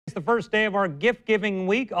It's the first day of our gift giving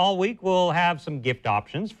week. All week we'll have some gift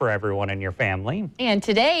options for everyone in your family. And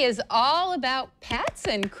today is all about pets,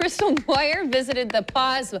 and Crystal Moyer visited the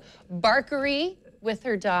Pawz BARKery with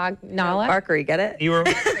her dog, Nala. BARKery, get it? You were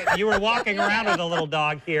walking around with a little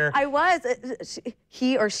dog here. I was.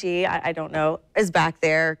 He or she, I don't know, is back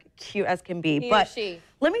there, cute as can be. He or she.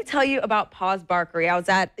 Let me tell you about Pawz BARKery. I was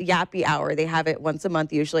at Yappy Hour. They have it once a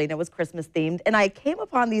month usually, and it was Christmas themed. And I came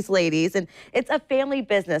upon these ladies, and it's a family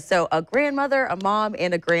business. So a grandmother, a mom,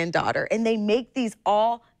 and a granddaughter. And they make these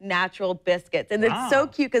all natural biscuits. And it's so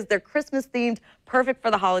cute because they're Christmas themed, perfect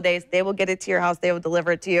for the holidays. They will get it to your house. They will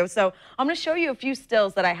deliver it to you. So I'm going to show you a few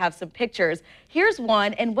stills that I have some pictures. Here's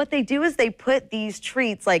one. And what they do is they put these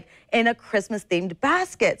treats like in a Christmas themed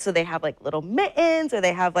basket. So they have like little mittens, or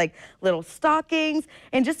they have like little stockings.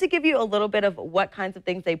 And just to give you a little bit of what kinds of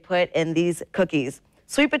things they put in these cookies: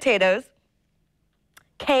 sweet potatoes,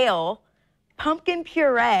 kale, pumpkin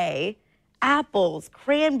puree, apples,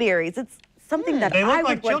 cranberries. It's something that they look I would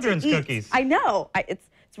like want children's to eat. cookies. I know.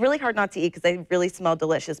 It's really hard not to eat because they really smell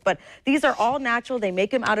delicious. But these are all natural. They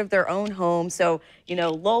make them out of their own home. So, you know,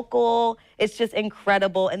 local. It's just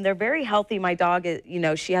incredible. And they're very healthy. My dog,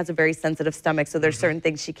 she has a very sensitive stomach. So there's certain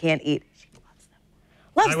things she can't eat. She loves them.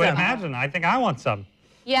 I would imagine. I think I want some.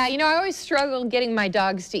 Yeah, I always struggle getting my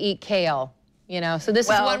dogs to eat kale. So this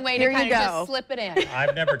is one way to kind of just slip it in.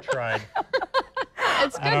 I've never tried.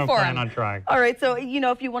 It's good I don't for plan them. on trying. All right, so,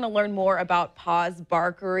 if you want to learn more about Pawz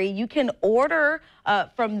BARKery, you can order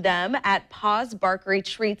from them at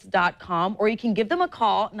pawzbarkerytreats.com, or you can give them a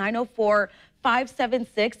call,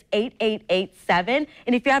 904-576-8887.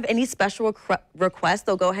 And if you have any special requests,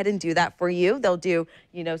 they'll go ahead and do that for you. They'll do,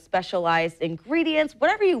 specialized ingredients,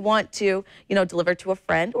 whatever you want to, deliver to a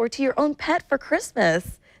friend or to your own pet for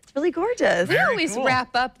Christmas. It's really gorgeous. We always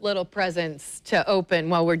wrap up little presents to open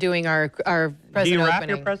while we're doing our present opening. Do you wrap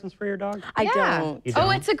your presents for your dog? I don't. Oh,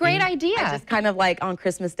 it's a great idea. I just kind of like on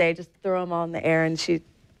Christmas Day, just throw them all in the air and she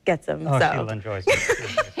gets them. Oh, so. she'll enjoy them.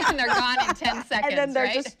 And they're gone in 10 seconds, And then they're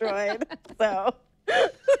right? destroyed. So.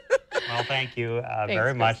 Well, thank you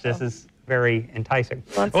very much. Crystal. This is very enticing.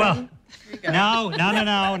 Well, no,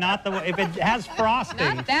 not the way. If it has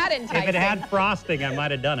frosting. Not that enticing. If it had frosting, I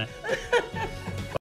might have done it.